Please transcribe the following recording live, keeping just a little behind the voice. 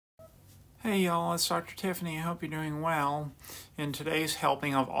Hey y'all, it's Dr. Tiffany. I hope you're doing well. In today's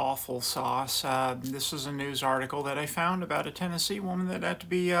helping of awful sauce, this is a news article that I found about a Tennessee woman that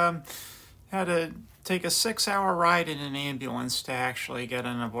had to take a 6-hour ride in an ambulance to actually get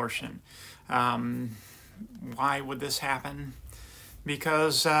an abortion. Why would this happen?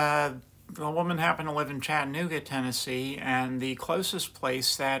 Because the woman happened to live in Chattanooga, Tennessee, and the closest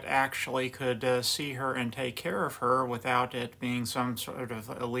place that actually could see her and take care of her without it being some sort of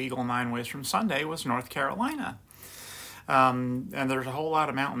illegal 9 ways from Sunday was North Carolina. And there's a whole lot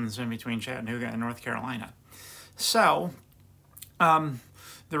of mountains in between Chattanooga and North Carolina. So,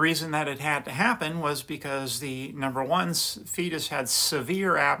 the reason that it had to happen was because the number one, fetus had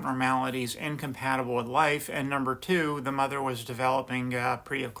severe abnormalities incompatible with life, and number two, the mother was developing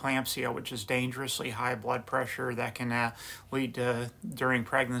preeclampsia, which is dangerously high blood pressure that can lead to during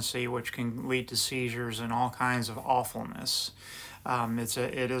pregnancy, which can lead to seizures and all kinds of awfulness. It's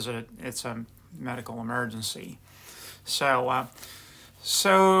a medical emergency. So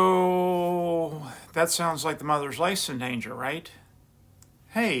that sounds like the mother's life's in danger, right?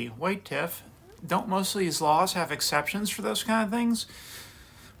 Hey, wait, Tiff, don't most of these laws have exceptions for those kind of things?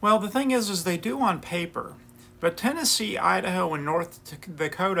 Well, the thing is they do on paper. But Tennessee, Idaho, and North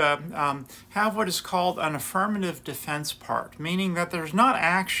Dakota have what is called an affirmative defense part, meaning that there's not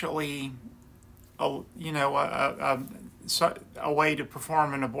actually a way to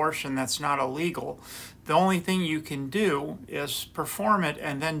perform an abortion that's not illegal. The only thing you can do is perform it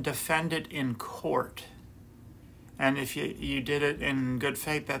and then defend it in court. And if you did it in good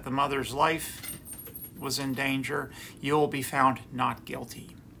faith that the mother's life was in danger, you'll be found not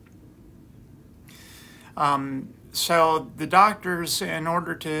guilty. So the doctors, in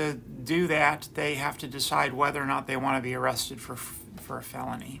order to do that, they have to decide whether or not they want to be arrested for a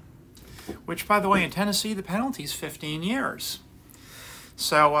felony. Which, by the way, in Tennessee, the penalty is 15 years.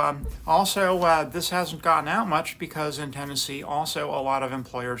 So this hasn't gotten out much because in Tennessee, also a lot of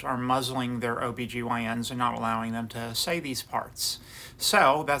employers are muzzling their OBGYNs and not allowing them to say these parts.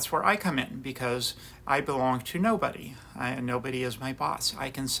 So that's where I come in because I belong to nobody. Nobody is my boss.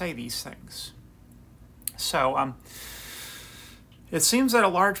 I can say these things. So it seems that a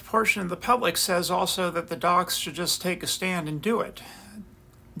large portion of the public says also that the docs should just take a stand and do it.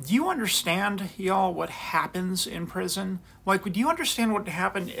 Do you understand, y'all, what happens in prison? Like, would you understand what would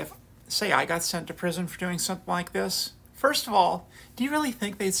happen if, say, I got sent to prison for doing something like this? First of all, do you really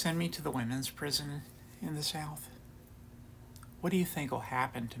think they'd send me to the women's prison in the South? What do you think will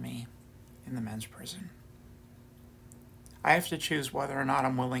happen to me in the men's prison? I have to choose whether or not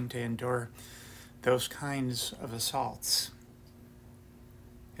I'm willing to endure those kinds of assaults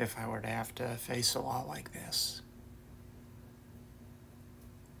if I were to have to face a law like this.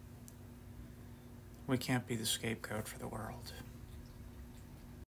 We can't be the scapegoat for the world.